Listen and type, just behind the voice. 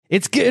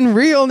It's getting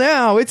real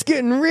now. It's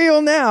getting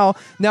real now.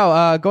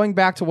 No, going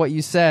back to what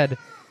you said,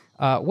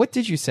 what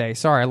did you say?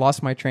 Sorry, I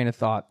lost my train of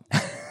thought.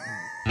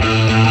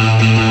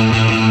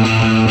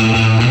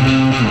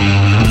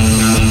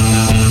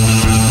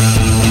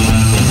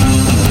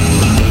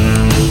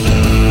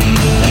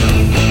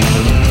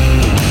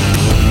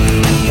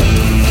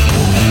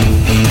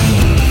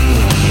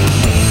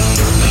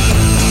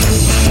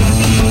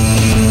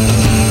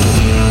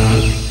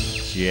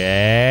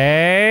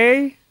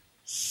 Jay,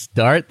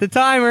 start the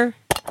timer.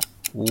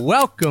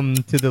 Welcome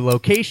to the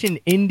Location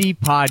Indie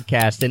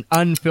Podcast, an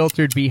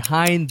unfiltered,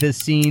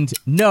 behind-the-scenes,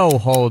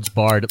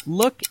 no-holds-barred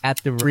look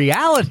at the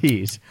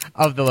realities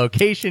of the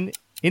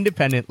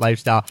location-independent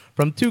lifestyle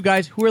from two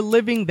guys who are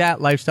living that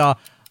lifestyle.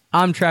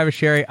 I'm Travis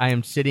Sherry. I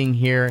am sitting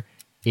here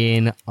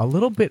in a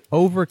little bit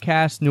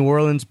overcast New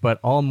Orleans, but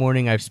all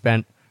morning I've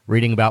spent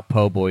reading about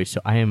po' boys,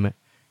 so I am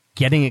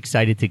getting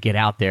excited to get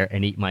out there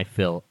and eat my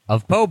fill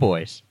of po'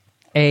 boys.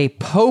 A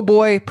po'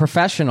 boy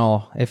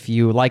professional, if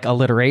you like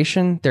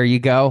alliteration. There you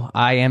go.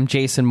 I am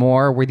Jason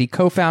Moore. We're the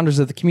co-founders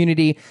of the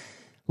community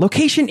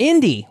Location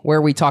Indie,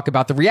 where we talk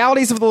about the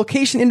realities of the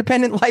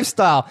location-independent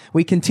lifestyle.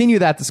 We continue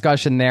that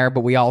discussion there,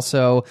 but we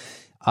also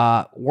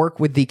work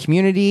with the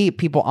community,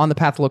 people on the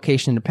path to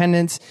location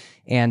independence,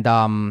 and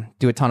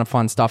do a ton of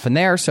fun stuff in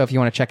there. So if you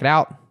want to check it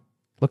out,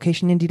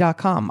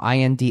 locationindie.com,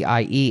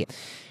 INDIE.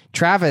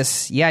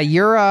 Travis, yeah,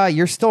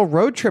 you're still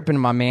road tripping,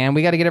 my man.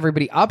 We got to get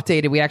everybody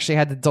updated. We actually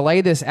had to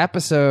delay this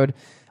episode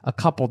a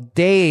couple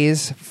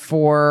days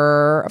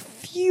for a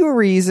few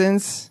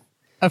reasons.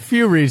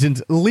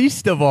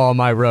 Least of all,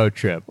 my road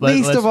trip.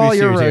 Least of all,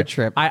 your road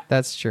trip.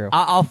 That's true.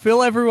 I'll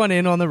fill everyone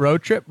in on the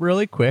road trip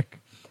really quick,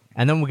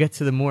 and then we'll get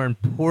to the more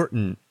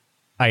important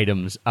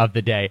items of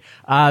the day.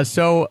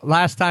 So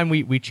last time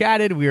we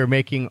chatted, we were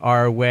making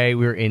our way.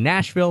 We were in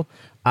Nashville.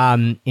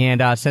 And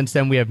since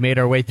then, we have made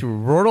our way through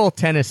rural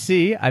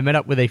Tennessee. I met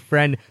up with a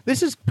friend.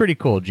 This is pretty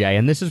cool, Jay,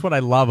 and this is what I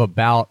love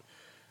about,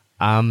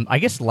 I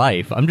guess,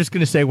 life. I'm just going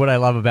to say what I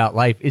love about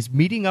life is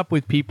meeting up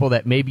with people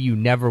that maybe you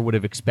never would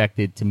have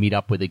expected to meet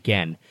up with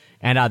again.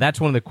 And that's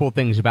one of the cool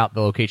things about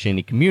the Location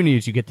Indie community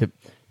is you get to,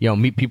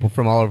 meet people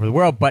from all over the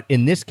world. But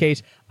in this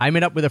case, I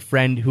met up with a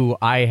friend who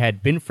I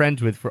had been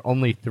friends with for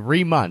only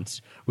 3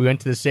 months. We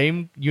went to the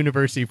same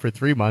university for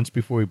 3 months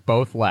before we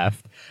both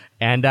left.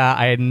 And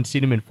I hadn't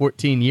seen him in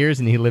 14 years,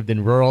 and he lived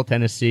in rural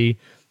Tennessee.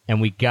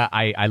 And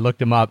I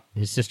looked him up.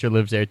 His sister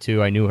lives there,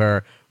 too. I knew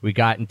her. We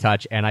got in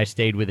touch, and I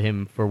stayed with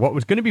him for what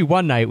was going to be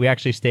one night. We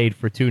actually stayed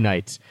for 2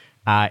 nights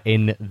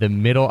in the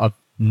middle of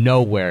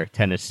nowhere,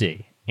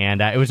 Tennessee. And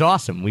it was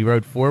awesome. We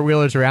rode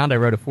four-wheelers around. I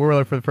rode a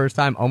four-wheeler for the first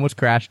time, almost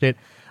crashed it.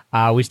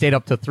 We stayed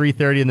up till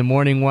 3:30 in the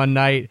morning one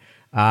night,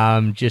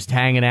 just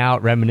hanging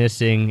out,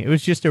 reminiscing. It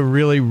was just a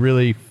really,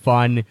 really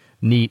fun,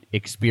 neat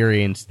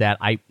experience that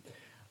I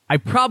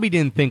probably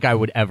didn't think I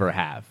would ever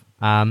have.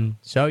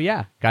 So,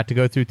 yeah, got to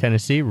go through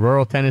Tennessee,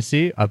 rural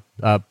Tennessee,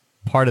 a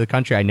part of the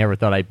country I never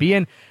thought I'd be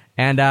in.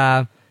 And,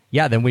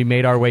 then we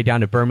made our way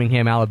down to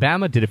Birmingham,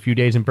 Alabama, did a few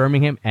days in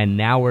Birmingham, and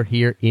now we're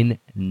here in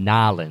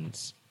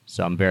Nawlins.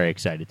 So I'm very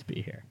excited to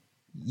be here.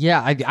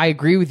 Yeah, I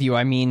agree with you.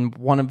 I mean,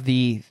 one of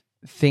the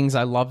things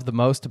I love the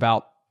most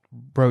about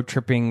road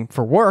tripping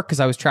for work, because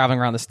I was traveling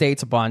around the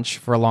States a bunch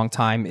for a long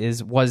time,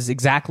 was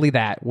exactly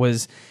that,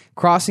 was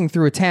crossing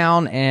through a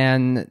town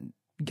and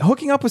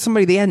hooking up with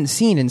somebody they hadn't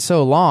seen in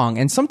so long.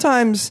 And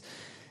sometimes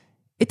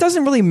it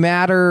doesn't really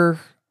matter.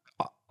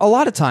 A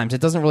lot of times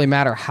it doesn't really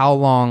matter how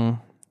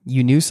long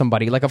you knew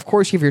somebody. Like, of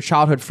course, you have your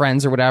childhood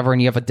friends or whatever,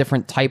 and you have a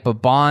different type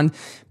of bond.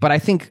 But I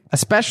think,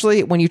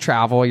 especially when you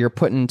travel, you're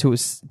put into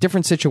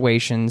different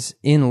situations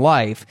in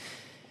life.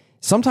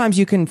 Sometimes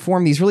you can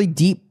form these really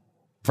deep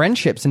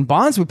friendships and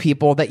bonds with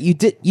people that you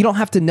don't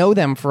have to know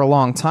them for a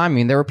long time. I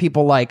mean, there were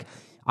people like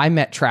I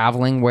met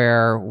traveling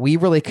where we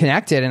really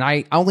connected, and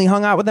I only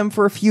hung out with them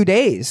for a few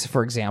days,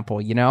 for example,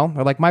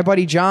 or like my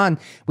buddy John,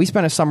 we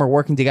spent a summer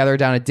working together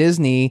down at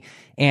Disney,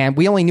 and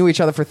we only knew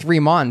each other for 3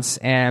 months.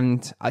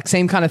 And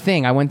same kind of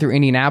thing. I went through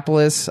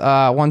Indianapolis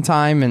one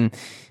time, and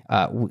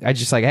I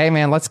just like, hey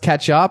man, let's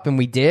catch up. And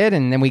we did.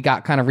 And then we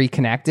got kind of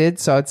reconnected.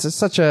 So it's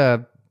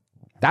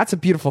that's a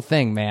beautiful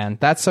thing, man.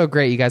 That's so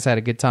great. You guys had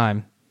a good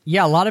time.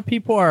 Yeah, a lot of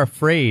people are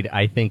afraid,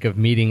 I think, of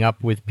meeting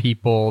up with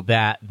people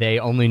that they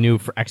only knew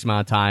for X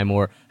amount of time,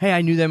 or, hey,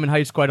 I knew them in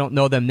high school, I don't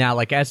know them now.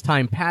 Like, as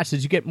time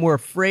passes, you get more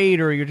afraid,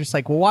 or you're just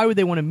like, well, why would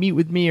they want to meet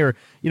with me? Or,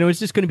 is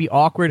this going to be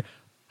awkward?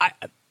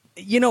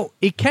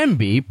 It can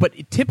be,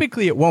 but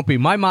typically it won't be.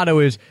 My motto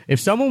is, if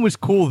someone was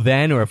cool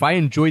then, or if I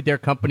enjoyed their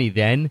company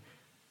then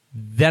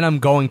I'm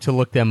going to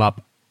look them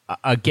up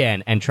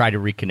again and try to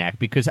reconnect,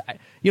 because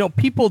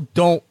people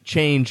don't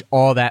change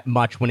all that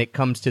much when it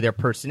comes to their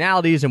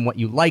personalities and what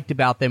you liked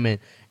about them,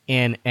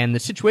 and the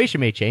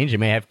situation may change. They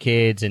may have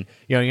kids, and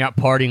you're not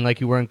partying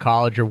like you were in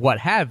college or what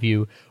have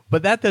you,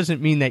 but that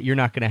doesn't mean that you're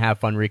not going to have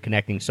fun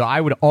reconnecting. So I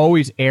would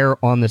always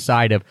err on the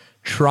side of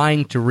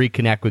trying to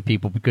reconnect with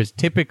people, because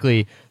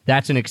typically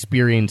that's an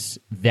experience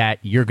that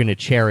you're going to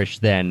cherish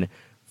then,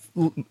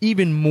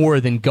 even more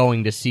than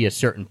going to see a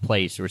certain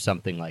place or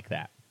something like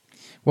that.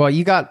 Well,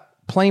 you got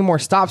plenty more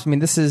stops. I mean,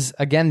 this is,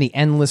 again, the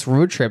endless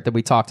road trip that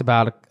we talked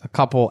about a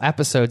couple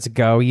episodes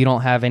ago. You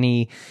don't have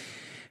any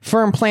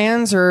firm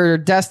plans or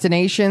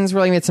destinations.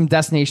 Really made some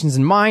destinations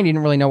in mind. You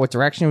didn't really know what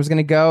direction it was going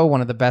to go.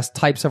 One of the best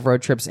types of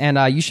road trips. And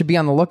you should be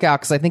on the lookout,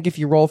 because I think if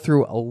you roll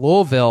through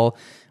Louisville,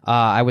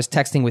 I was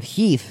texting with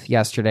Heath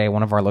yesterday,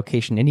 one of our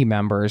Location Indie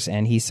members,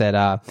 and he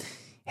said,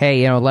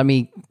 hey,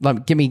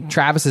 give me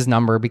Travis's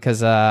number,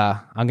 because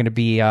I'm going to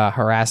be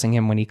harassing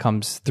him when he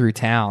comes through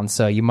town.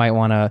 So you might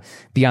want to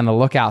be on the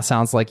lookout.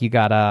 Sounds like you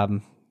got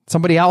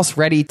somebody else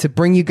ready to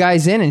bring you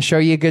guys in and show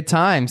you a good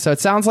time. So it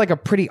sounds like a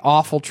pretty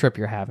awful trip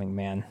you're having,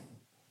 man.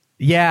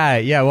 Yeah.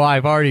 Well,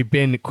 I've already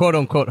been quote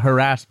unquote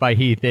harassed by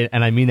Heath,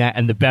 and I mean that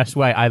in the best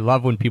way. I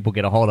love when people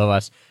get a hold of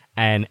us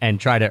and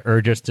try to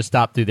urge us to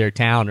stop through their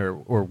town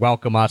or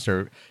welcome us,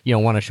 or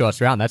want to show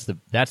us around. That's the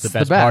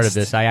best part of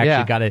this. I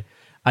actually got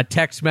a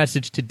text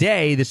message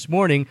this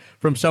morning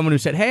from someone who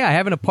said, hey, I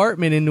have an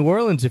apartment in New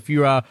Orleans if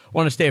you want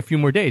to stay a few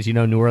more days.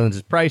 New Orleans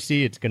is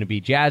pricey. It's going to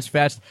be Jazz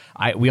Fest.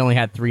 We only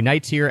had 3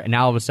 nights here, and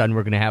now all of a sudden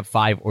we're going to have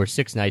 5 or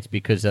 6 nights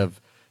because of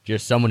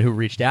just someone who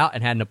reached out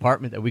and had an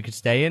apartment that we could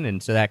stay in,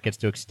 and so that gets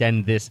to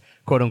extend this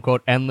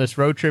quote-unquote endless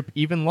road trip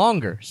even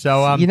longer.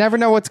 So you never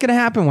know what's going to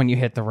happen when you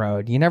hit the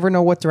road. You never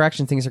know what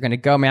direction things are going to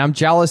go, man. I'm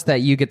jealous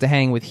that you get to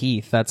hang with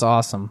Heath. That's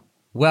awesome.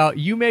 Well,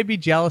 you may be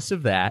jealous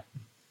of that,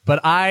 but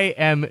I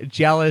am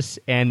jealous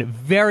and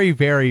very,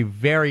 very,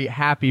 very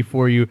happy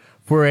for you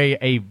for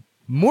a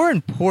more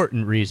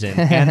important reason,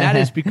 and that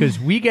is because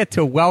we get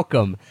to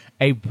welcome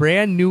a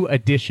brand new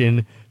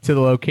addition to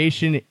the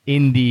Location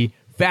Indie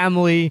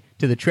family,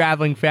 to the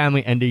traveling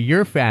family, and to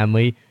your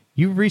family.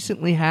 You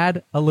recently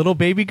had a little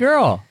baby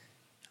girl.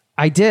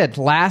 I did.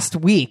 Last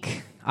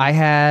week, I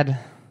had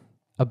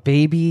a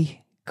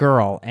baby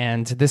girl,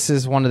 and this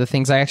is one of the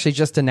things I actually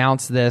just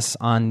announced this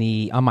on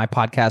my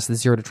podcast, the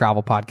Zero to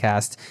Travel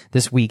podcast,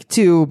 this week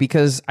too,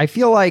 because I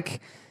feel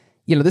like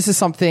this is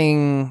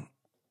something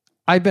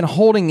I've been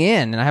holding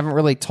in and I haven't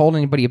really told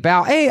anybody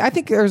about. Hey, I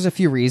think there's a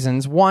few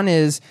reasons. One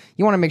is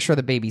you want to make sure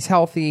the baby's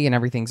healthy and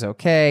everything's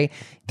okay.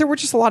 There were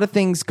just a lot of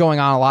things going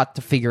on, a lot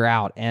to figure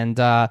out, and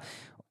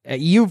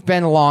you've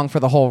been along for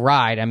the whole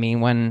ride. I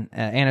mean, when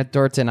Anna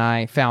Dort and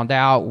I found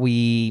out,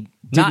 we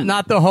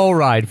Not the whole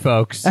ride,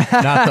 folks.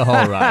 Not the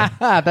whole ride.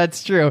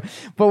 That's true.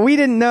 But we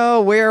didn't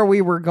know where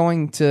we were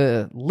going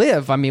to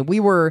live. I mean,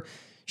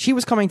 she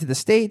was coming to the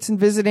States and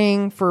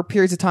visiting for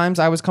periods of times.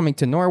 I was coming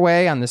to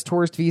Norway on this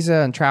tourist visa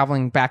and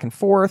traveling back and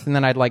forth. And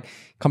then I'd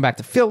come back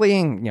to Philly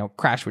and,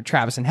 crash with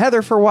Travis and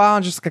Heather for a while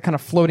and just kind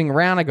of floating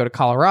around. I go to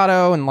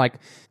Colorado and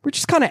we're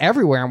just kind of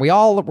everywhere. And we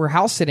all were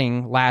house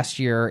sitting last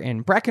year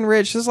in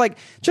Breckenridge. It's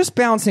just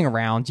bouncing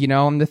around,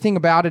 And the thing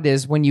about it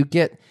is when you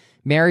get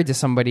married to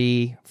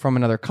somebody from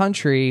another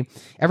country,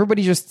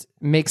 everybody just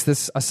makes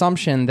this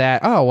assumption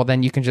that, oh, well,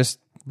 then you can just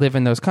live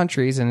in those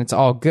countries and it's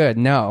all good.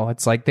 No,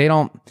 it's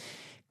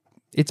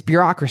it's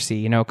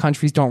bureaucracy.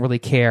 Countries don't really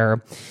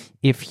care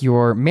if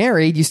you're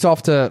married. You still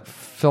have to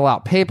fill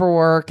out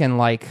paperwork and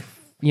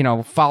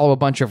follow a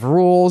bunch of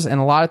rules. And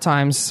a lot of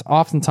times,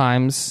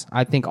 oftentimes,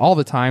 I think all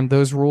the time,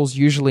 those rules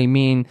usually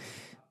mean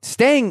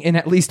staying in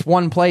at least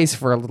one place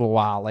for a little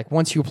while.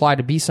 Once you apply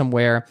to be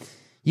somewhere,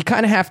 you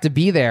kind of have to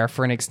be there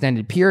for an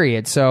extended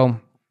period. So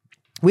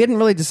we hadn't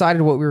really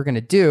decided what we were going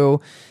to do.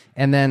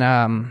 And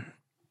then,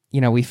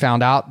 we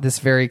found out this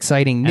very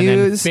exciting news.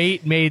 And then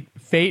fate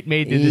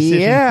made the decision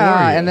for you.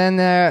 And then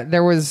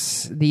there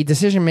was the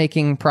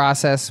decision-making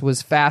process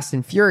was fast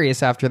and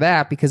furious after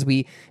that, because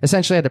we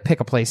essentially had to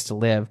pick a place to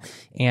live.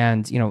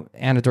 And,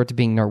 Anna Dorte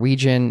being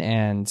Norwegian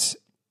and,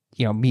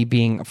 me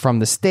being from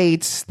the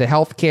States, the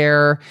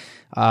healthcare,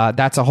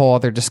 that's a whole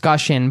other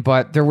discussion,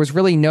 but there was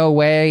really no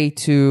way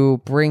to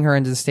bring her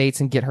into the States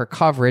and get her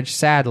coverage,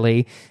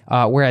 sadly.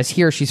 Whereas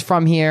here, she's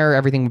from here,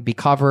 everything would be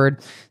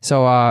covered.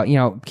 So,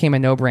 it became a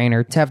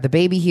no-brainer to have the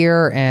baby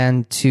here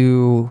and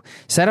to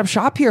set up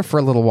shop here for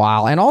a little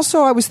while. And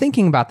also, I was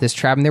thinking about this,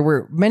 Trav, and there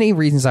were many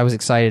reasons I was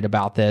excited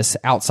about this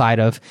outside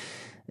of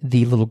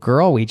the little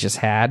girl we just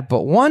had.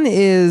 But one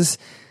is,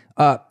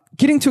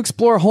 getting to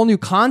explore a whole new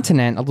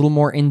continent a little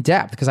more in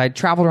depth, because I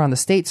traveled around the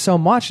States so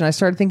much and I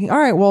started thinking, all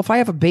right, well, if I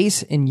have a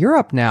base in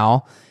Europe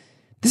now,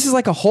 this is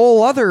a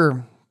whole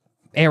other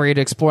area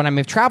to explore. And I mean,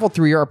 I've traveled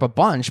through Europe a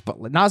bunch,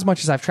 but not as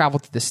much as I've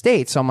traveled to the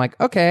States. So I'm like,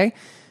 okay,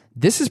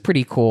 this is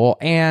pretty cool.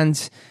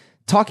 And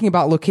talking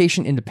about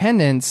location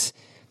independence,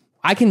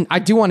 I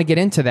do want to get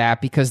into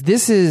that, because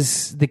this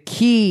is the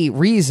key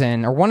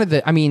reason, or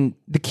the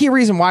key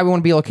reason why we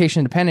want to be location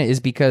independent is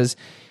because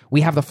we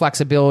have the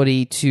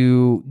flexibility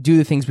to do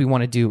the things we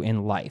want to do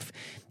in life.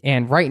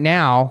 And right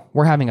now,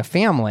 we're having a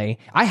family.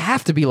 I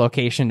have to be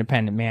location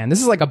independent, man. This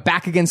is like a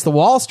back against the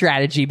wall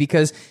strategy,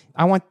 because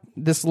I want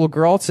this little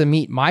girl to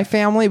meet my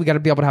family. We got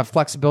to be able to have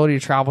flexibility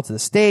to travel to the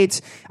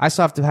States. I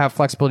still have to have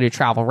flexibility to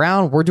travel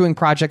around. We're doing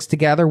projects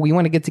together. We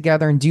want to get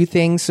together and do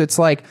things. So it's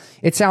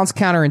it sounds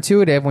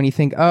counterintuitive when you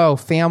think, oh,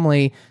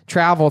 family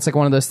travel. It's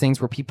one of those things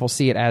where people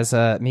see it as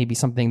maybe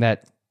something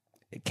that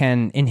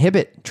can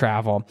inhibit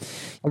travel.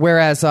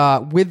 Whereas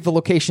with the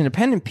location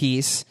independent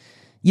piece,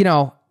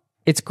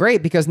 it's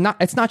great because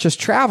it's not just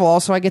travel.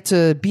 Also, I get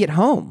to be at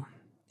home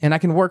and I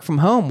can work from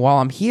home while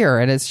I'm here.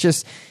 And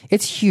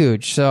it's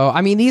huge. So,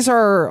 I mean, these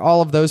are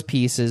all of those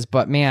pieces.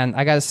 But man,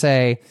 I got to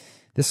say,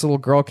 this little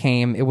girl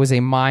came. It was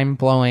a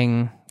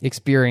mind-blowing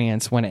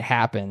experience when it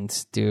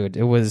happened, dude.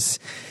 It was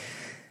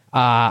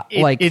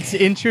it's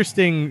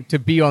interesting to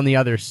be on the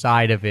other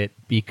side of it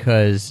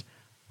because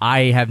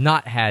I have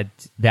not had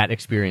that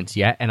experience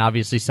yet, and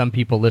obviously some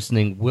people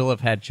listening will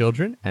have had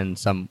children, and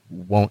some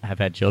won't have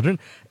had children,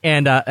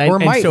 and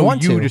might so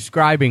want you to.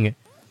 Describing it,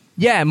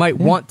 might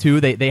want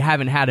to. They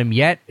haven't had them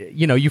yet.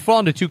 You know, you fall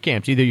into two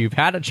camps: either you've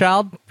had a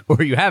child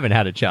or you haven't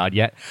had a child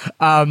yet.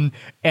 And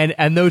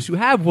those who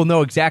have will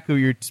know exactly what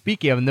you're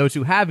speaking of, and those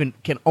who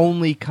haven't can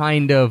only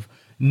kind of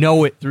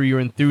know it through your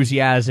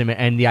enthusiasm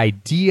and the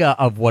idea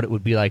of what it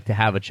would be like to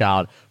have a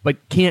child, but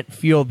can't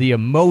feel the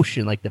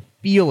emotion, like the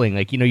feeling,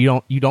 like, you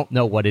know, you don't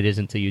know what it is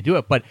until you do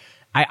it. But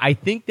I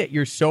think that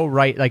you're so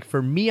right. Like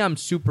for me, I'm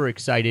super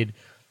excited,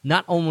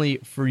 not only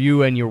for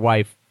you and your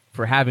wife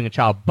for having a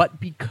child, but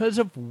because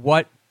of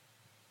what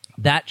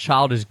that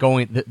child is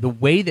going, the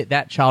way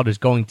that child is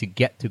going to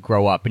get to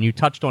grow up. And you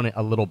touched on it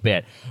a little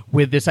bit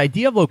with this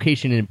idea of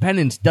location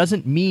independence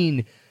doesn't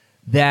mean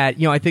that,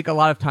 you know, I think a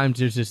lot of times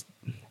there's this,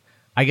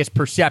 I guess,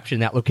 perception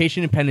that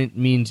location independent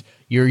means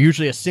you're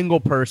usually a single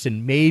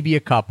person, maybe a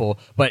couple,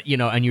 but, you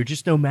know, and you're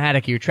just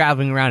nomadic, you're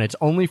traveling around. It's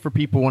only for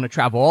people who want to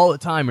travel all the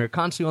time or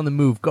constantly on the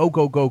move, go,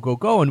 go, go, go,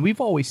 go. And we've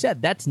always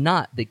said that's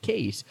not the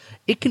case.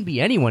 It can be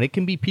anyone. It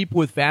can be people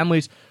with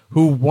families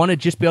who want to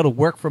just be able to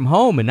work from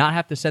home and not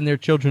have to send their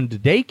children to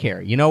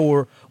daycare, you know,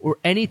 or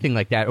anything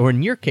like that. Or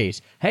in your case,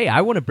 hey,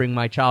 I want to bring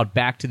my child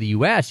back to the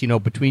U.S., you know,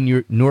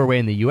 between Norway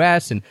and the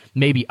U.S. and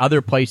maybe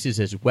other places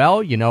as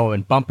well, you know,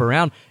 and bump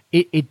around.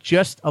 It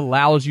just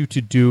allows you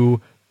to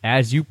do,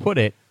 as you put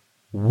it,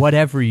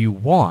 whatever you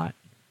want.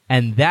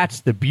 And that's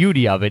the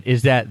beauty of it,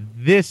 is that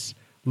this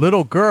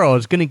little girl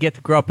is going to get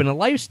to grow up in a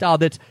lifestyle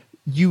that's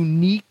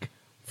unique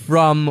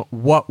from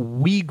what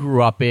we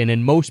grew up in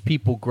and most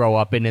people grow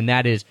up in, and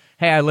that is,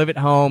 hey, I live at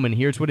home and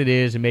here's what it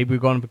is, and maybe we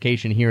go on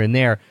vacation here and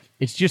there.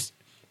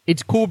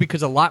 It's cool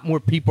because a lot more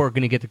people are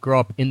going to get to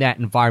grow up in that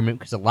environment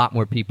because a lot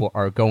more people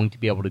are going to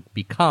be able to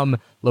become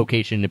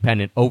location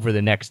independent over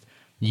the next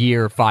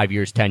year, 5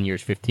 years, 10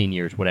 years, 15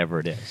 years,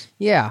 whatever it is.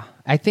 Yeah,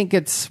 I think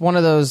it's one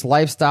of those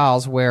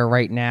lifestyles where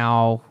right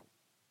now,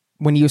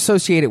 when you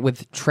associate it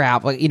with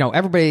travel, you know,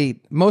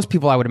 most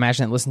people I would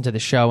imagine that listen to the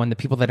show and the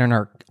people that are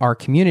in our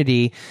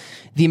community,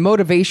 the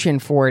motivation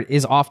for it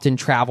is often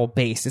travel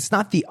based. It's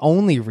not the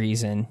only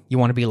reason you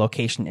want to be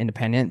location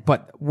independent,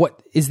 but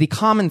what is the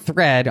common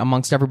thread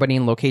amongst everybody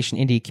in location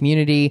indie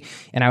community,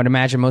 and I would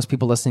imagine most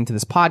people listening to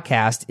this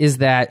podcast, is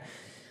that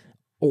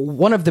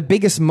one of the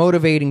biggest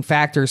motivating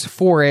factors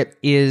for it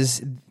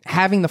is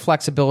having the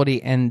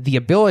flexibility and the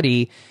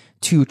ability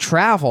to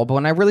travel. But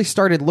when I really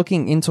started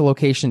looking into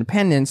location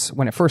independence,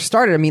 when it first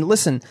started, I mean,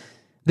 listen,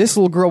 this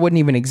little girl wouldn't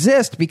even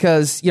exist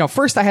because, you know,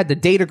 first I had to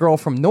date a girl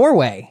from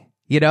Norway,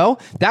 you know,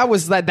 that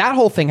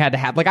whole thing had to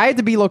happen. Like I had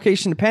to be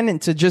location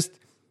independent to just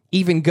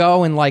even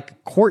go and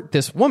like court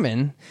this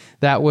woman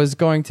that was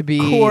going to be,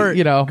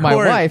 my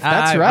wife.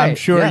 That's right. I'm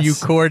sure you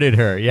courted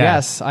her.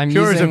 Yes, I'm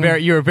sure. Using,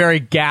 You were very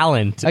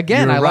gallant.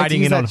 Again, you were I like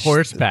riding in on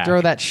horseback.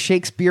 Throw that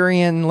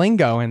Shakespearean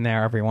lingo in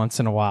there every once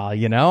in a while.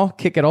 You know,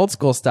 kick it old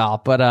school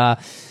style. But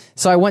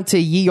so I went to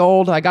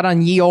I got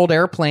on ye old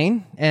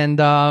airplane, and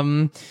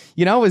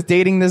was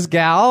dating this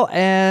gal,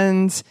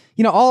 and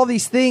all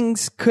these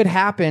things could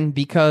happen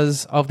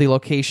because of the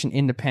location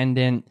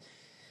independent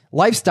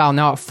lifestyle.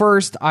 Now, at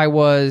first, I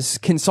was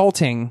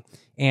consulting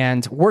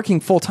and working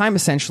full-time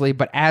essentially,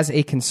 but as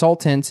a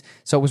consultant.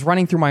 So it was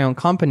running through my own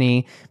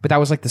company, but that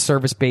was like the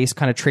service-based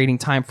kind of trading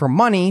time for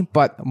money.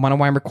 But one of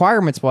my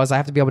requirements was I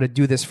have to be able to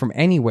do this from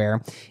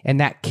anywhere. And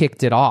that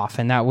kicked it off.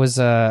 And that was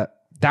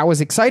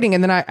exciting.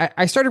 And then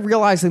I started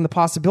realizing the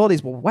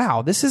possibilities. Well,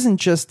 wow, this isn't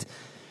just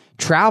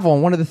travel.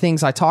 And one of the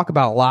things I talk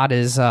about a lot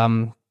is,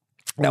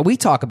 that we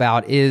talk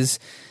about is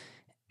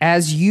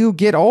as you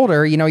get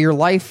older, your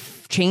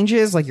life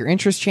changes, like your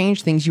interests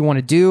change, things you want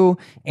to do.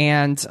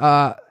 And,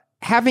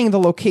 having the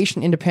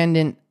location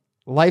independent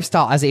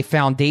lifestyle as a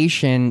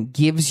foundation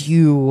gives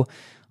you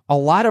a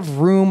lot of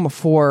room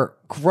for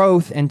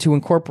growth and to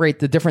incorporate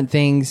the different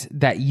things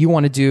that you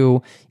want to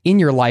do in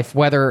your life,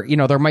 whether,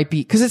 there might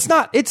be, cause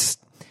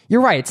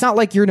you're right. It's not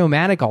like you're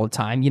nomadic all the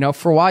time.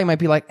 For a while you might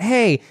be like,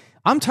 hey,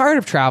 I'm tired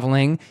of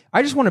traveling.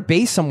 I just want to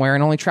base somewhere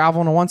and only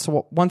travel once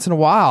in a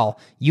while.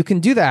 You can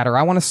do that. Or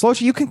I want to slow.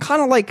 You can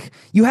kind of like,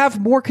 you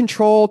have more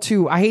control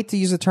to, I hate to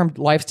use the term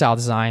lifestyle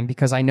design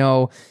because I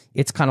know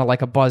it's kind of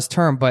like a buzz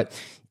term, but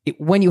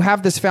when you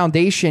have this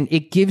foundation,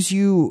 it gives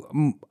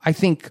you, I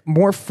think,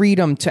 more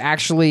freedom to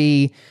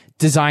actually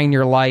design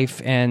your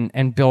life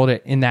and build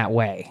it in that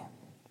way.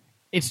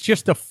 It's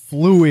just a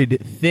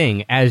fluid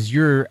thing as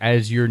your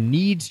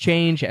needs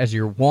change, as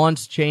your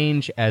wants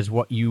change, as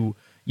what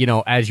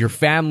as your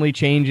family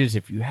changes,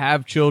 if you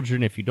have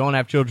children, if you don't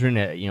have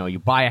children, you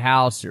buy a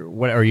house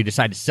or you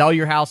decide to sell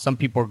your house. Some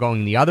people are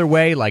going the other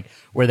way, like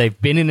where they've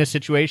been in a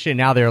situation.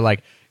 Now they're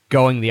like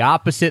going the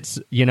opposites,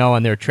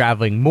 and they're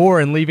traveling more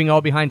and leaving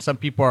all behind. Some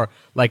people are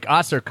like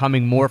us, are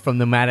coming more from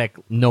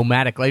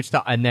nomadic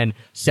lifestyle and then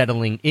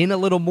settling in a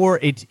little more.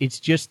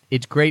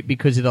 It's great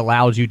because it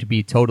allows you to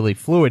be totally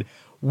fluid.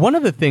 One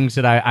of the things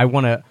that I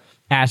want to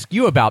ask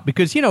you about,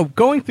 because,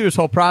 going through this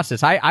whole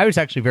process, I was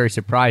actually very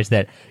surprised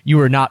that you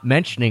were not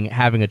mentioning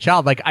having a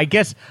child. Like, I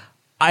guess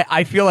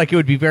I feel like it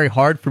would be very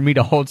hard for me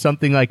to hold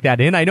something like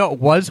that in. I know it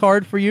was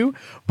hard for you,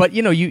 but,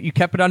 you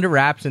kept it under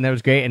wraps, and that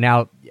was great. And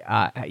now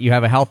you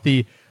have a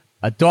healthy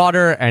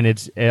daughter, and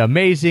it's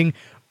amazing.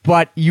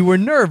 But you were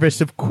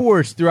nervous, of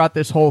course, throughout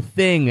this whole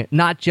thing,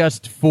 not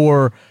just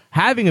for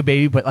having a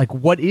baby, but like,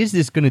 what is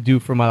this going to do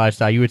for my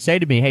lifestyle? You would say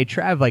to me, hey,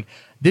 Trav, like,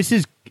 this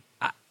is,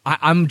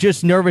 I'm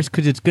just nervous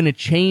because it's going to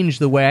change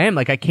the way I am.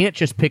 Like, I can't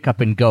just pick up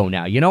and go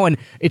now, and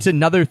it's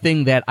another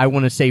thing that I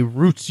want to say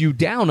roots you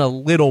down a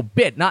little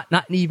bit, not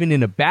even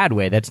in a bad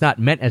way. That's not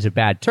meant as a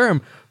bad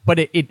term, but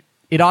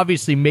it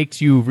obviously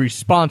makes you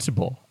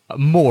responsible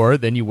more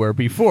than you were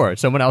before.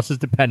 Someone else is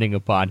depending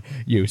upon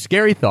you.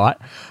 Scary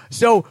thought.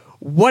 So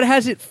what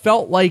has it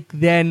felt like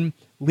then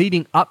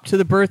leading up to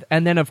the birth?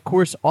 And then, of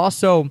course,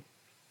 also,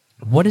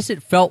 what has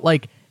it felt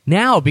like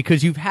now?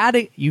 Because you've had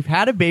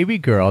a baby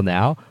girl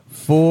now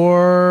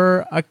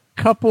for a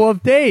couple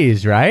of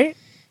days, right?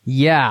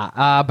 Yeah,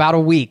 about a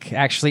week,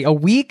 actually. A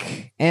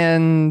week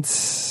and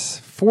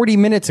 40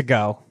 minutes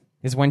ago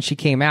is when she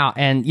came out.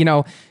 And,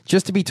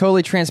 just to be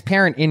totally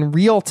transparent, in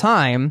real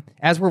time,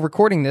 as we're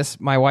recording this,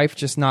 my wife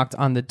just knocked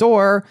on the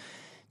door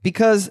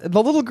because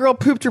the little girl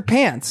pooped her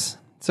pants.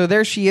 So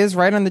there she is,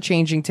 right on the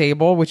changing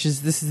table, this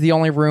is the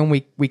only room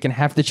we can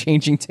have the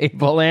changing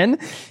table in.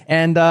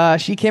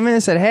 And she came in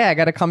and said, hey, I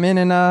got to come in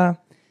and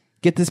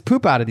get this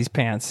poop out of these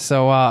pants.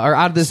 So, or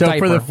out of this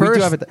diaper.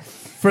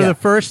 For the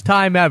first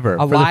time ever,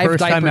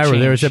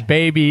 there was a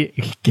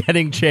baby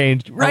getting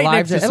changed right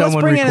next to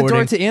someone recording. Let's bring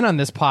Anna Dorta in on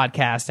this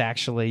podcast.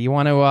 Actually, you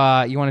want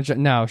to?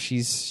 No,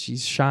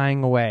 she's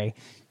shying away.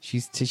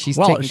 She's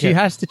she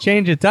has to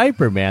change a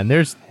diaper, man.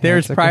 There's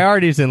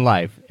priorities in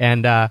life,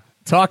 and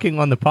talking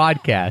on the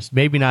podcast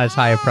maybe not as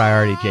high a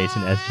priority,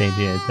 Jason, as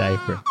changing a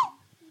diaper.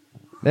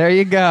 There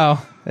you go.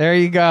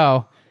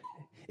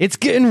 It's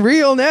getting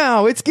real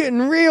now.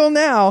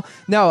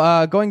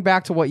 No, going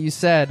back to what you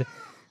said.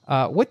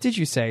 What did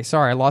you say?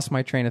 Sorry, I lost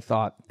my train of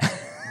thought.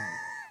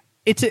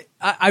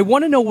 I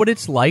want to know what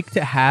it's like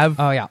to have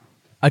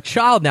a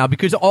child now,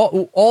 because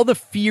all the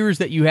fears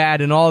that you had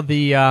and all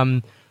the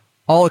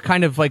all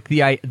kind of like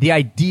the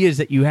ideas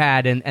that you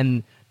had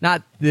and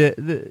not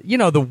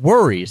the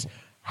worries.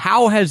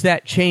 How has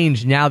that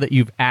changed now that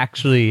you've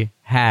actually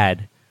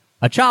had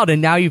a child,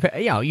 and now you've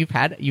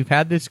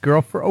had this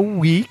girl for a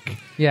week?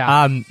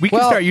 Yeah. We can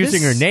start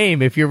using her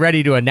name if you're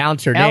ready to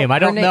announce her name. I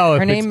don't know.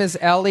 Her name is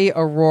Ellie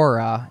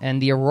Aurora,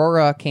 and the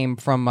Aurora came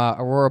from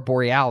Aurora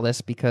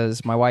Borealis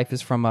because my wife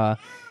is from a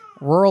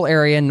rural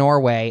area in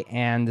Norway,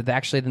 and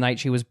actually the night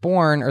she was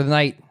born, or the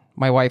night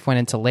my wife went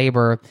into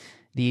labor,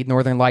 the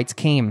Northern Lights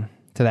came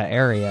to that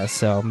area.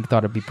 So I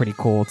thought it'd be pretty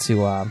cool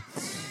to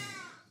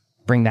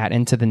bring that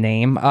into the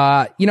name.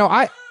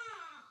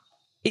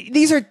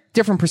 These are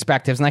different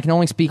perspectives, and I can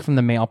only speak from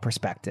the male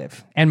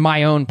perspective and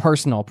my own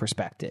personal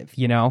perspective,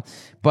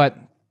 But,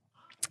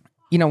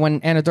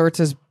 when Anna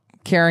Dorta's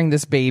carrying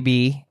this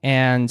baby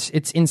and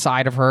it's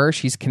inside of her,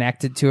 she's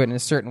connected to it in a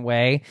certain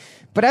way.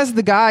 But as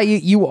the guy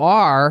you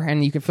are,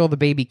 and you can feel the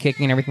baby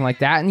kicking and everything like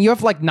that, and you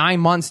have like 9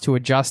 months to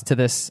adjust to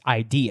this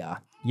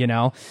idea,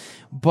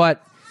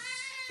 But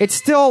it's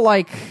still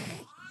like,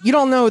 you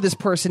don't know who this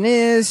person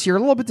is. You're a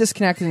little bit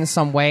disconnected in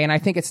some way, and I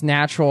think it's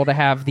natural to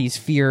have these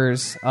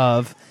fears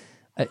of...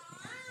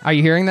 are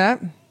you hearing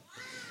that?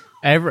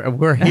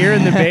 We're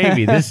hearing the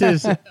baby. This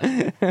is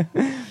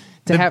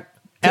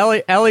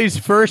Ellie's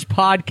first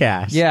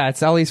podcast. Yeah,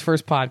 it's Ellie's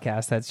first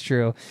podcast. That's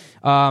true.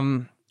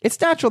 It's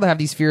natural to have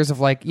these fears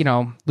of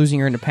losing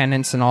your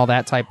independence and all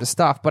that type of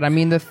stuff. But I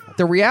mean,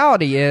 the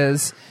reality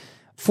is...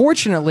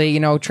 Fortunately,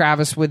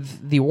 Travis,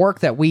 with the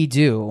work that we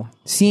do,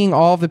 seeing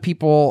all the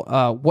people,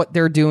 what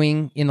they're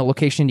doing in the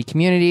location indie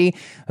community,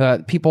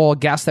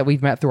 guests that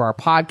we've met through our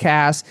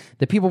podcast,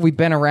 the people we've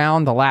been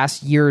around the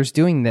last years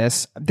doing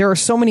this, there are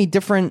so many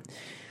different,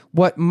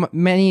 what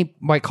many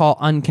might call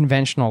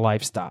unconventional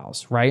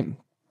lifestyles, right?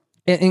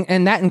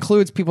 And that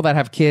includes people that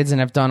have kids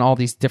and have done all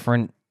these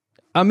different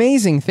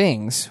amazing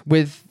things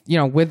with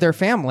their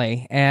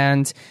family.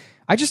 And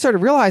I just started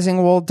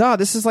realizing, well,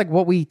 this is like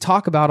what we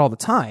talk about all the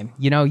time.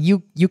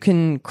 You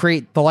can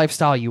create the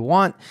lifestyle you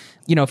want,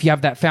 if you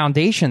have that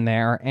foundation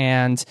there.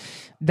 And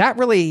that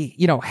really,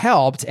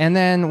 helped. And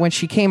then when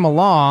she came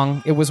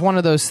along, it was one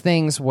of those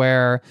things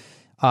where,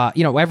 what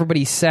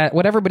everybody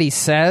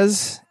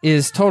says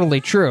is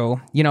totally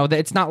true.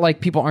 It's not like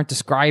people aren't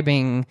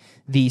describing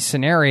the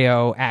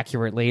scenario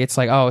accurately. It's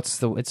like, oh,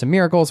 it's a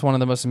miracle. It's one of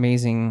the most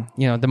amazing,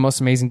 the most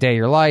amazing day of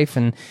your life,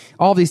 and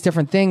all these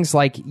different things.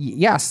 Like,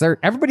 yes,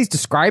 everybody's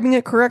describing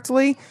it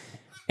correctly,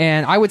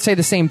 and I would say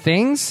the same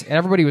things.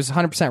 Everybody was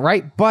 100%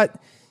 right, but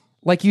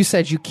like you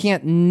said, you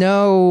can't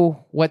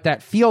know what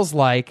that feels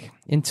like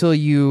until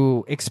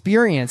you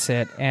experience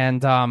it,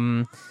 and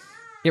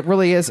it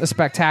really is a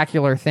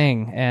spectacular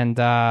thing. And,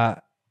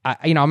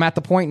 I'm at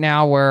the point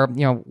now where,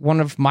 one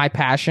of my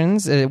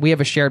passions, we have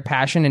a shared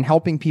passion in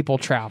helping people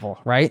travel,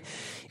 right?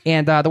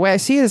 And the way I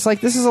see it is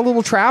like, this is a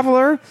little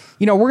traveler.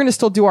 We're going to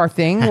still do our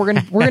thing. We're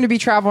going to be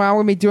traveling around.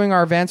 We're going to be doing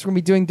our events. We're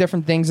going to be doing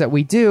different things that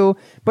we do.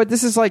 But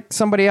this is like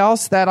somebody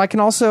else that I can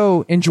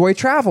also enjoy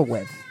travel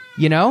with,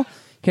 can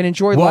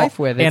enjoy life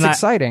with. It's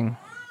exciting.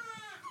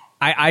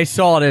 I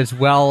saw it as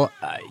well,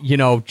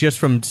 just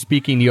from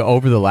speaking to you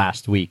over the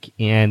last week.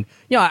 And,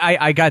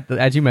 I got,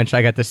 as you mentioned,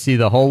 I got to see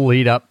the whole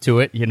lead up to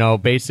it,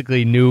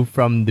 basically knew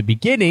from the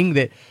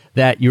beginning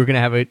that you were going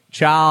to have a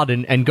child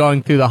and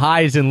going through the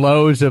highs and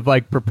lows of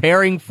like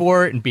preparing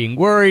for it and being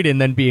worried and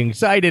then being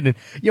excited and,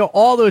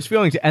 all those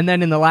feelings. And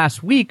then in the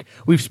last week,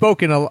 we've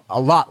spoken a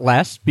lot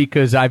less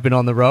because I've been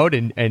on the road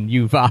and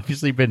you've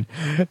obviously been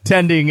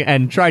tending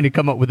and trying to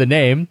come up with a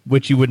name,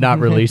 which you would not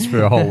release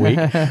for a whole week.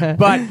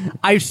 But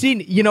I've seen,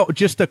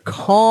 just a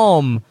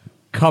calm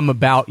come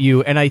about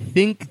you. And I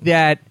think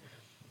that,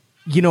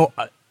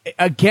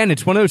 again,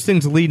 it's one of those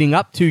things leading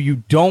up to you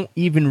don't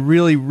even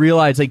really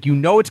realize, like,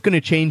 it's going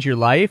to change your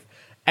life.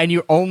 And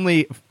you're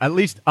only, at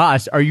least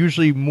us, are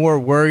usually more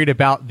worried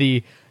about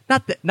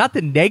not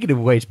the negative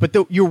ways, but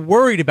you're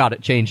worried about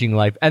it changing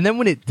life. And then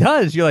when it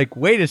does, you're like,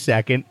 wait a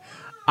second,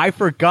 I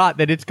forgot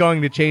that it's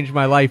going to change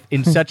my life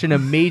in such an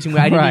amazing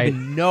way. I didn't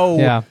even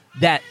know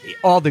that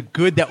all the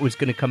good that was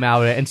going to come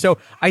out of it. And so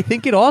I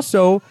think it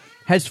also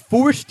has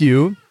forced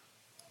you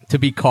to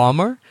be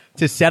calmer,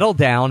 to settle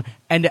down,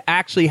 and to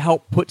actually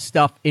help put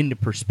stuff into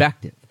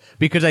perspective.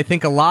 Because I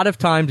think a lot of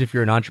times if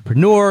you're an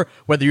entrepreneur,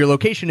 whether you're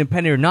location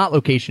dependent or not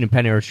location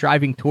dependent or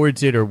striving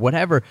towards it or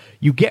whatever,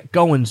 you get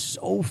going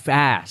so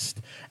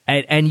fast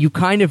and you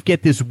kind of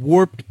get this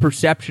warped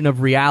perception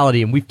of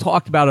reality. And we've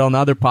talked about it on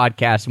other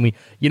podcasts, and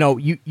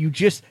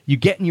you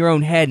get in your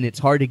own head and it's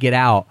hard to get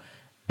out.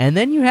 And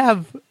then you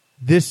have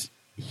this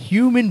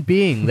human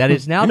being that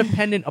is now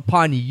dependent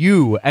upon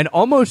you and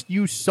almost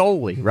you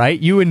solely, right?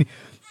 You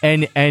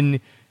and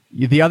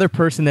the other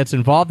person that's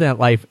involved in that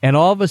life, and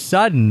all of a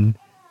sudden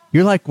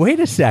you're like, wait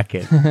a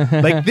second,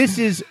 like this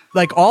is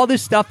like all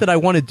this stuff that I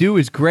want to do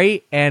is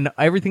great and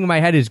everything in my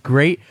head is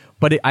great,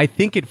 but I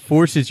think it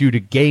forces you to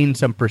gain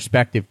some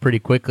perspective pretty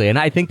quickly, and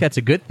I think that's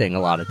a good thing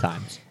a lot of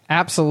times.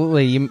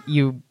 Absolutely.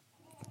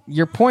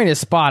 Your point is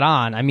spot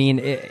on. I mean,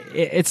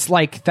 it's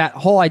like that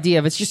whole idea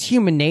of it's just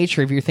human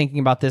nature if you're thinking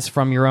about this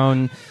from your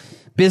own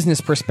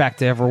business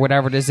perspective or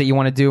whatever it is that you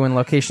want to do in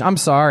location. I'm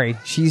sorry.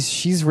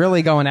 She's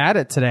really going at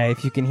it today.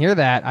 If you can hear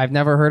that, I've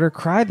never heard her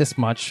cry this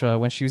much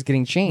when she was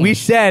getting changed. We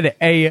said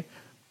a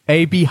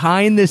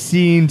behind the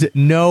scenes,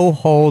 no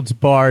holds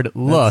barred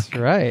look. That's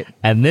right.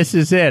 And this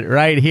is it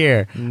right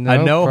here.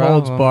 No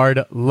holds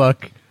barred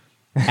look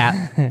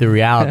at the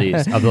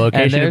realities of the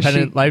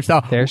location-dependent lifestyle.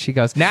 There she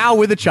goes. Now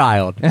with a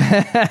child.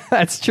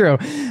 That's true.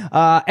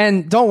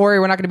 And don't worry,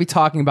 we're not going to be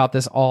talking about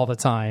this all the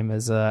time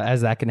as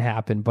that can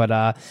happen.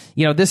 But,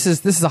 this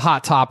is a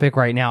hot topic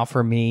right now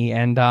for me.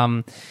 And,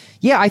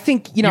 I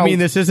think, You mean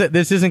this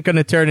isn't going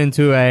to turn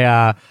into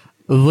a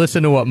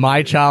listen to what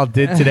my child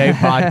did today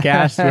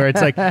podcast where it's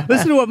like,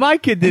 listen to what my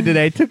kid did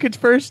today, took its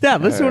first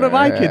step, listen to what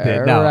my kid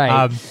did. No,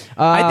 right.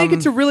 I think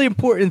it's a really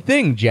important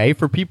thing, Jay,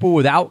 for people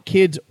without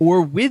kids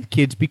or with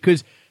kids,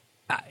 because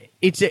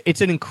it's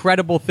an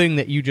incredible thing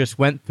that you just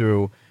went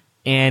through,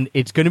 and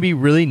it's going to be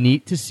really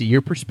neat to see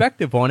your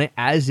perspective on it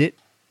as it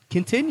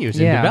continues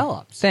and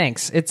develops.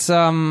 Thanks. It's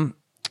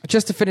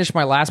just to finish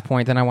my last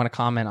point, then I want to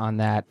comment on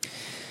that.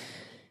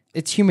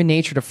 It's human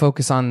nature to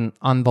focus on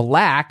the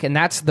lack, and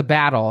that's the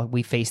battle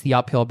we face, the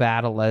uphill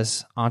battle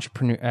as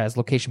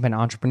location-dependent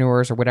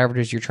entrepreneurs or whatever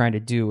it is you're trying to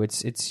do.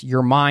 It's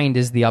your mind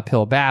is the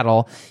uphill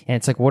battle, and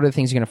it's like, what are the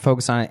things you're going to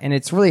focus on? And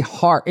it's really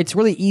hard. It's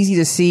really easy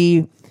to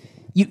see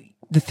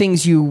the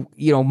things you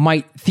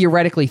might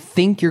theoretically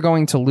think you're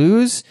going to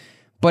lose,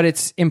 but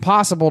it's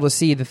impossible to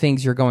see the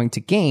things you're going to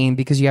gain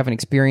because you haven't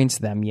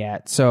experienced them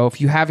yet. So if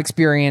you have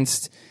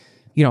experienced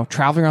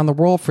traveling around the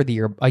world for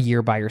a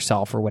year by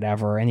yourself or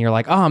whatever, and you're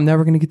like, oh, I'm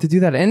never going to get to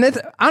do that. And that's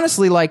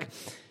honestly, like,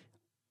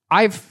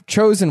 I've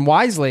chosen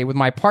wisely with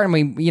my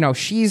partner.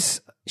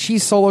 She's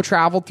solo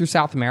traveled through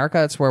South America.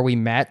 That's where we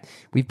met.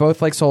 We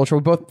both like solo travel.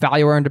 We both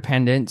value our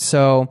independence.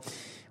 So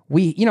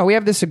we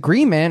have this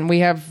agreement. We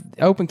have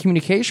open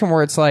communication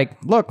where it's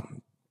like, look,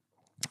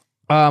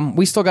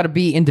 we still got to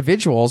be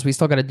individuals. We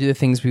still got to do the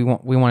things we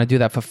want to do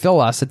that fulfill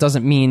us. It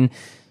doesn't mean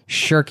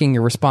shirking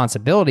your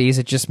responsibilities.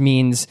 It just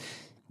means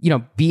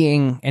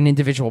being an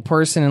individual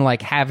person and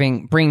like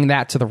bringing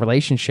that to the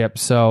relationship.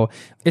 So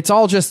it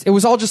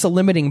was all just a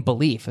limiting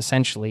belief,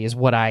 essentially, is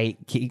what I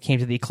came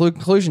to the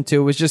conclusion to.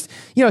 It was just,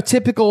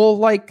 typical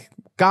like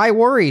guy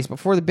worries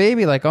before the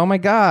baby, like, oh my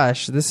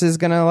gosh, this is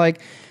going to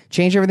like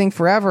change everything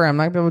forever. I'm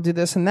not gonna be able to do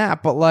this and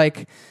that. But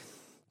like,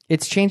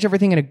 it's changed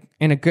everything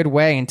in a good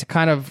way. And to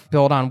kind of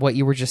build on what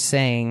you were just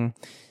saying,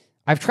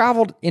 I've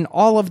traveled in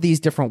all of these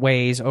different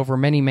ways over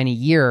many, many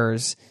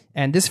years.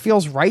 And this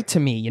feels right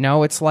to me.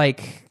 It's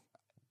like,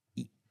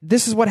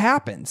 this is what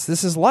happens.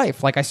 This is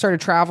life. Like, I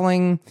started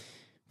traveling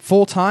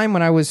full time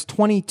when I was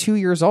 22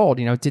 years old.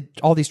 Did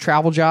all these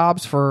travel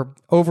jobs for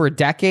over a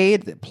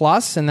decade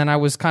plus, and then I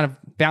was kind of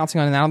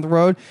bouncing on and out on the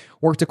road.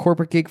 Worked a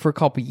corporate gig for a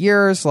couple of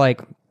years,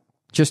 like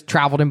just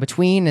traveled in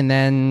between, and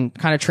then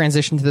kind of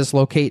transitioned to this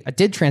I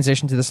did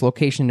transition to this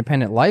location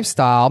independent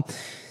lifestyle.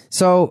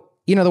 So,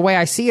 the way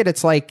I see it,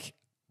 it's like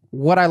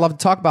what I love to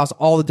talk about is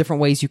all the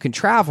different ways you can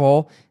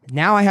travel.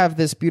 Now I have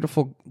this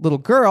beautiful little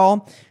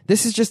girl.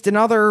 This is just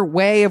another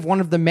way of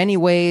one of the many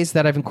ways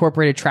that I've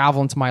incorporated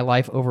travel into my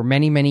life over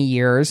many, many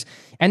years.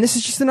 And this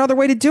is just another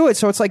way to do it.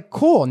 So it's like,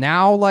 cool.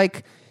 Now,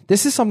 like,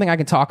 this is something I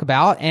can talk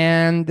about.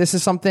 And this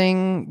is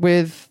something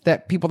with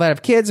that people that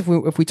have kids,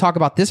 if we talk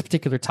about this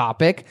particular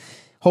topic,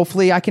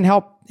 hopefully I can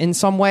help in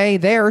some way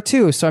there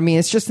too. So, I mean,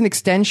 it's just an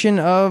extension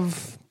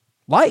of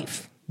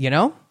life,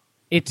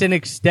 It's an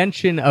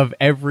extension of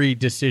every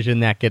decision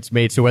that gets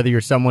made. So whether you're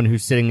someone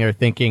who's sitting there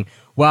thinking,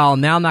 well,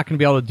 now I'm not going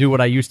to be able to do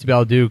what I used to be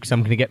able to do because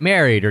I'm going to get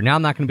married, or now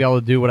I'm not going to be able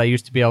to do what I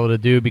used to be able to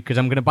do because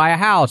I'm going to buy a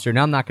house, or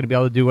now I'm not going to be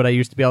able to do what I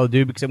used to be able to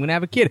do because I'm going to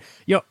have a kid.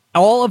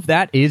 All of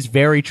that is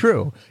very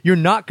true. You're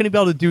not going to be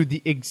able to do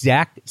the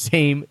exact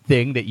same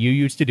thing that you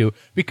used to do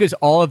because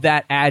all of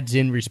that adds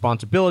in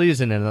responsibilities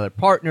and another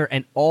partner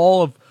and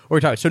all of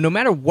so no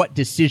matter what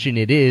decision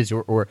it is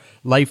or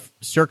life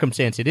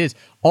circumstance it is,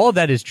 all of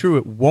that is true.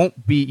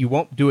 You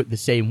won't do it the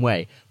same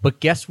way. But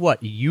guess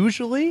what?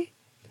 Usually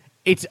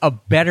it's a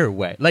better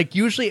way. Like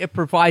usually it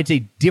provides a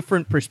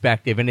different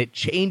perspective and it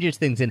changes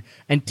things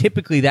and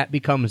typically that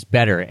becomes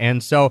better.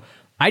 And so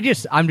I'm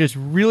just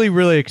really,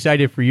 really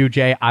excited for you,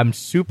 Jay. I'm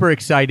super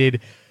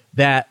excited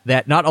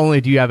that not only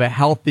do you have a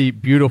healthy,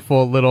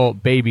 beautiful little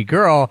baby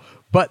girl,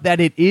 but that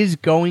it is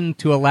going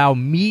to allow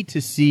me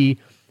to see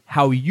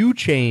how you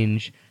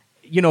change,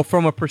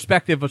 from a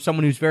perspective of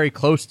someone who's very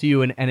close to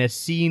you and has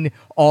seen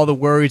all the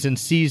worries and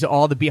sees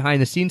all the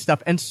behind the scenes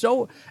stuff. And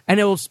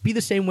it will be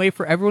the same way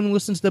for everyone who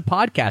listens to the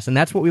podcast. And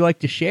that's what we like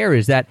to share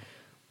is that,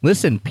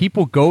 listen,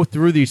 people go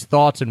through these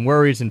thoughts and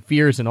worries and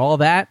fears and all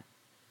that.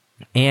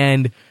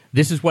 And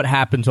this is what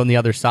happens on the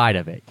other side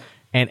of it.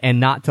 And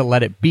not to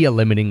let it be a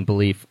limiting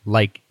belief,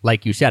 like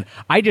you said.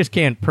 I just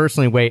can't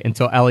personally wait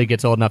until Ellie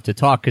gets old enough to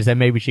talk, because then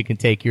maybe she can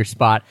take your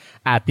spot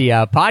at the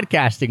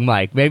podcasting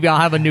mic. Maybe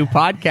I'll have a new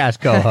podcast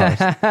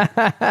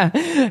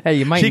co-host. Hey,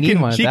 you might need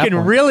one. She can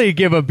really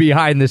give a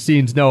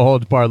behind-the-scenes,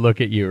 no-holds-barred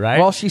look at you, right?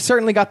 Well, she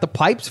certainly got the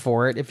pipes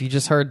for it. If you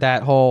just heard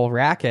that whole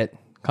racket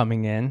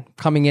coming in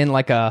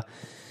like a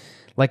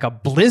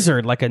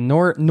blizzard, like a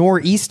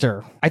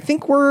nor'easter. I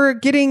think we're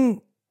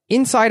getting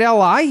inside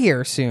LI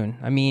here soon.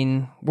 I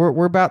mean,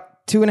 we're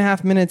about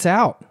 2.5 minutes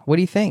out. What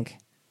do you think?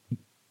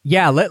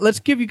 Yeah, let's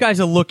give you guys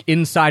a look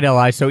inside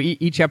LI. So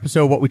each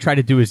episode, what we try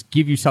to do is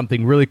give you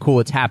something really cool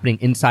that's happening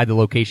inside the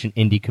Location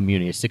Indie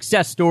community. A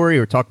success story,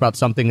 or talk about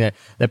something that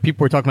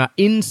people are talking about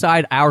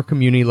inside our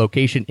community,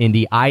 Location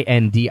Indie,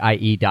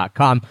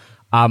 INDIE.com.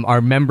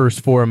 Our members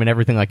forum and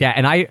everything like that.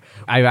 And I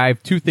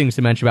have two things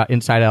to mention about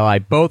Inside LI,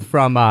 both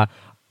from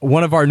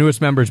one of our newest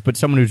members, but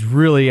someone who's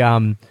really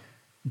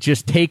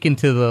just taken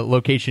to the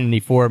Location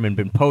Indie forum and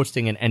been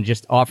posting and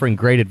just offering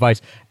great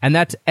advice. And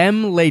that's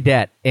M.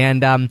 Ladette.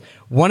 And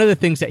one of the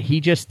things that he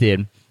just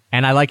did,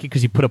 and I like it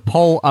because he put a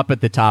poll up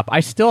at the top. I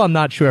still am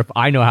not sure if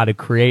I know how to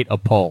create a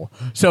poll.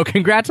 So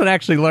congrats on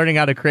actually learning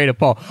how to create a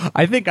poll.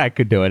 I think I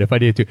could do it if I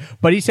needed to.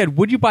 But he said,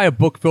 would you buy a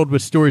book filled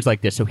with stories like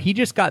this? So he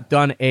just got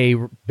done a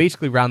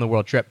basically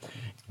round-the-world trip.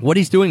 What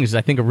he's doing is, I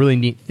think, a really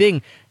neat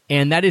thing.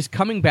 And that is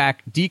coming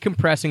back,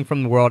 decompressing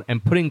from the world,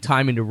 and putting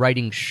time into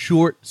writing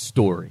short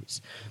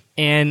stories.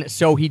 And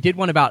so he did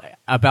one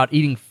about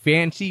eating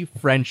fancy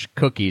French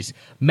cookies.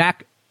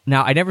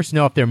 Now, I never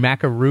know if they're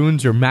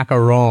macaroons or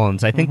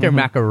macarons. I think they're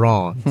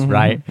macarons,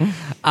 right?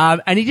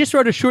 And he just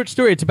wrote a short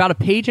story. It's about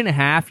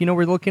 1.5 pages.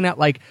 We're looking at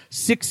like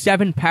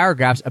 6-7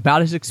 paragraphs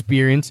about his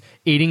experience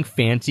eating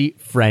fancy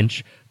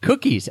French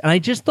cookies. And I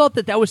just thought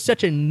that was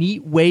such a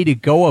neat way to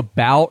go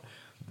about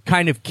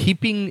kind of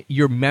keeping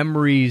your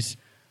memories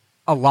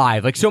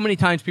alive. Like, so many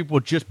times people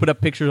will just put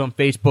up pictures on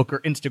Facebook or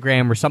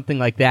Instagram or something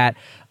like that,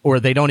 or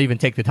they don't even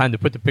take the time to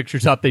put the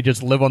pictures up. They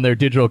just live on their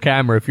digital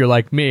camera, if you're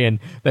like me, and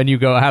then you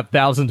go have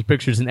thousands of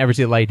pictures and never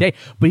see the light of day.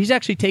 But he's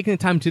actually taking the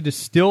time to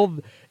distill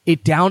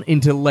it down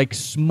into like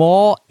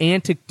small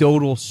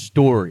anecdotal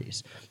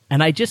stories.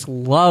 And I just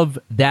love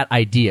that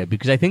idea,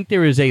 because I think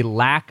there is a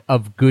lack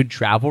of good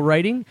travel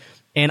writing,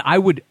 and I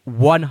would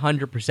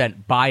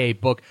 100% buy a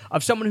book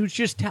of someone who's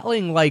just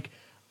telling like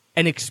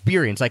an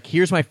experience. Like,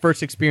 here's my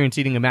first experience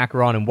eating a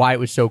macaron and why it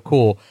was so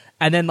cool.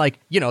 And then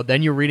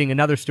then you're reading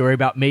another story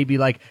about maybe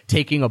like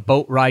taking a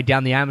boat ride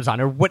down the Amazon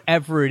or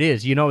whatever it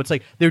is. It's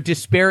like they're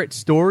disparate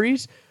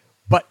stories,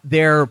 but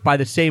they're by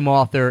the same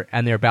author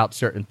and they're about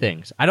certain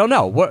things. I don't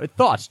know. What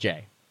thoughts,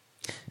 Jay?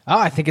 Oh,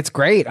 I think it's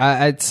great.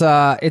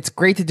 It's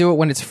great to do it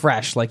when it's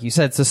fresh. Like you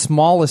said, it's the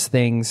smallest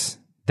things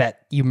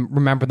that you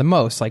remember the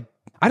most. Like,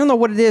 I don't know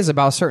what it is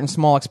about a certain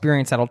small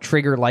experience that'll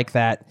trigger like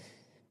that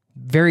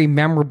very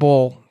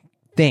memorable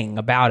thing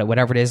about it,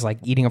 whatever it is, like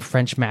eating a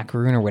French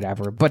macaroon or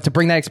whatever. But to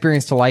bring that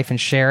experience to life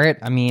and share it,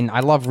 I mean,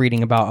 I love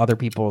reading about other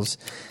people's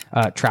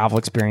travel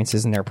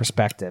experiences and their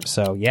perspective.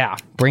 So yeah,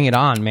 bring it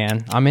on,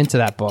 man. I'm into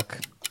that book.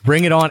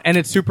 Bring it on. And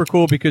it's super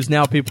cool because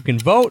now people can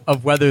vote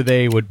of whether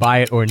they would buy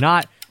it or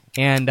not.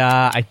 And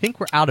I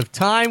think we're out of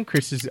time.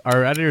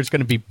 Our editor, is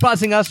going to be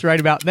buzzing us right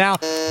about now.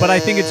 But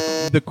I think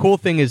the cool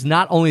thing is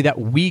not only that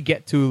we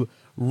get to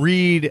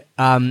read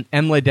M.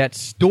 Ledette's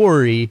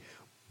story,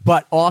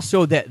 but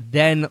also that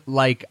then,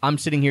 like, I'm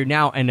sitting here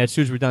now, and as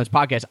soon as we're done this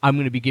podcast, I'm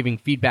going to be giving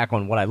feedback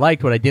on what I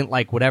liked, what I didn't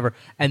like, whatever.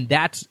 And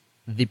that's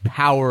the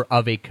power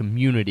of a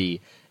community,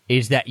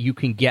 is that you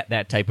can get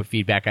that type of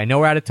feedback. I know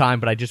we're out of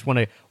time, but I just want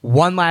to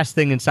one last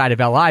thing inside of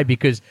LI,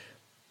 because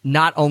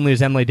not only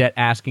is Emily Dett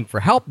asking for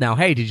help now,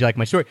 hey, did you like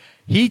my story?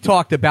 He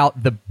talked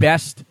about the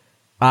best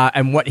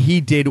and what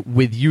he did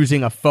with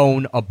using a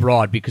phone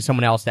abroad, because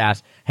someone else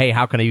asked, hey,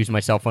 how can I use my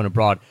cell phone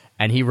abroad?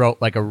 And he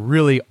wrote like a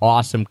really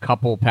awesome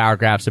couple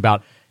paragraphs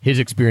about his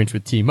experience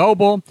with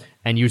T-Mobile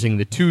and using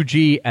the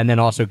 2G and then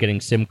also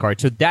getting SIM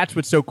cards. So that's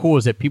what's so cool,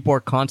 is that people are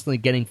constantly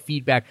getting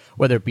feedback,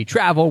 whether it be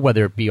travel,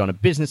 whether it be on a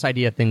business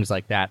idea, things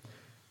like that.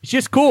 It's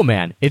just cool,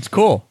 man. It's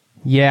cool.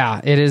 Yeah,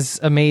 it is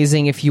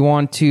amazing. If you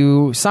want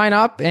to sign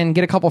up and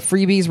get a couple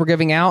freebies we're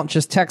giving out,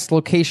 just text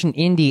location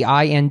indie,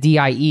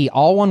 INDIE,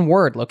 all one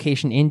word,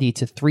 location indie,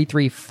 to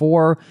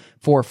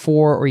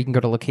 33444, or you can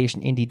go to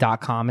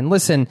locationindie.com. And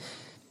listen,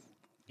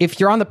 if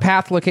you're on the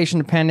path to location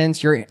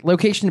dependence, you're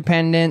location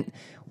dependent,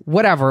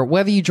 whatever,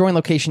 whether you join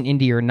Location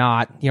Indie or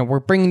not, we're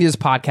bringing you this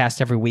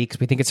podcast every week because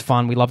we think it's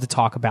fun. We love to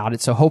talk about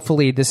it. So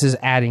hopefully this is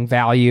adding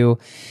value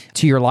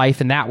to your life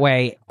in that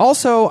way.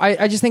 Also,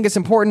 I just think it's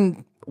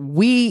important.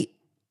 We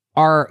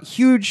are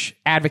huge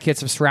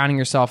advocates of surrounding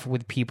yourself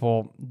with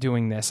people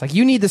doing this. Like,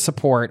 you need the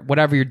support,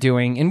 whatever you're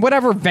doing, in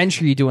whatever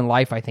venture you do in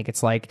life. I think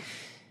it's like,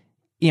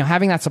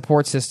 having that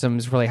support system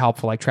is really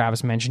helpful. Like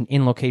Travis mentioned,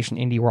 in Location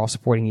Indie, we're all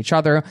supporting each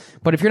other.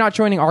 But if you're not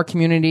joining our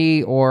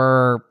community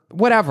or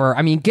whatever,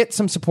 I mean, get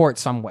some support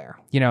somewhere.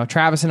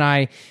 Travis and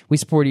I, we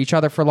supported each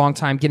other for a long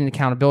time. Get an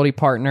accountability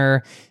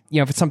partner.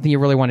 If it's something you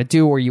really want to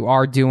do or you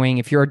are doing,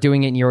 if you're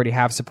doing it and you already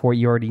have support,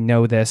 you already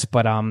know this.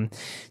 But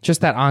just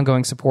that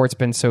ongoing support's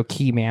been so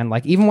key, man.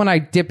 Like, even when I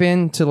dip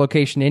into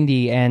Location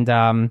Indie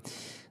and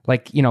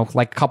like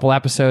a couple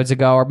episodes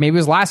ago, or maybe it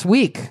was last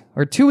week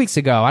or 2 weeks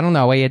ago, I don't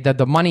know, we had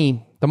the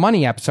money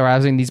episode, I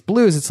was in these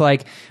blues. It's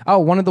like, oh,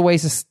 one of the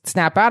ways to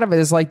snap out of it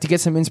is like to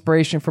get some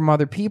inspiration from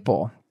other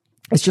people.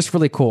 It's just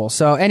really cool.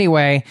 So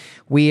anyway,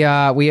 we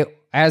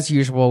as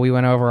usual, we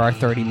went over our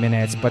 30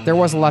 minutes, but there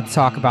was a lot to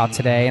talk about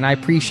today, and I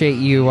appreciate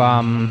you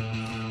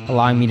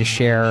allowing me to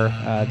share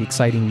the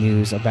exciting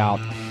news about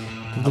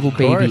little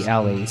baby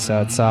Ellie.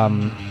 So it's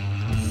awesome.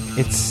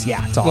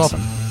 Well,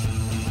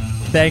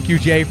 thank you,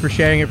 Jay, for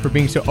sharing it, for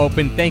being so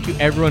open. Thank you,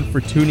 everyone, for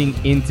tuning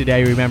in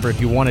today. Remember,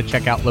 if you want to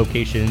check out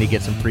Location Indie,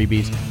 get some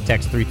freebies,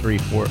 text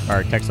 334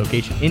 or text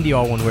Location Indie,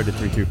 all one word, to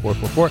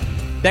 33444.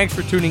 Thanks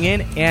for tuning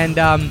in, and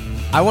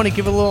I want to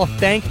give a little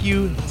thank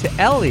you to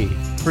Ellie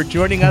for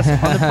joining us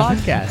on the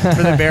podcast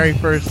for the very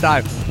first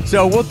time.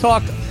 So we'll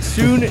talk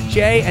soon,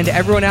 Jay, and to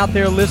everyone out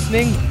there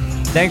listening,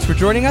 thanks for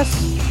joining us.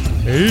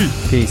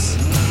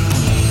 Peace.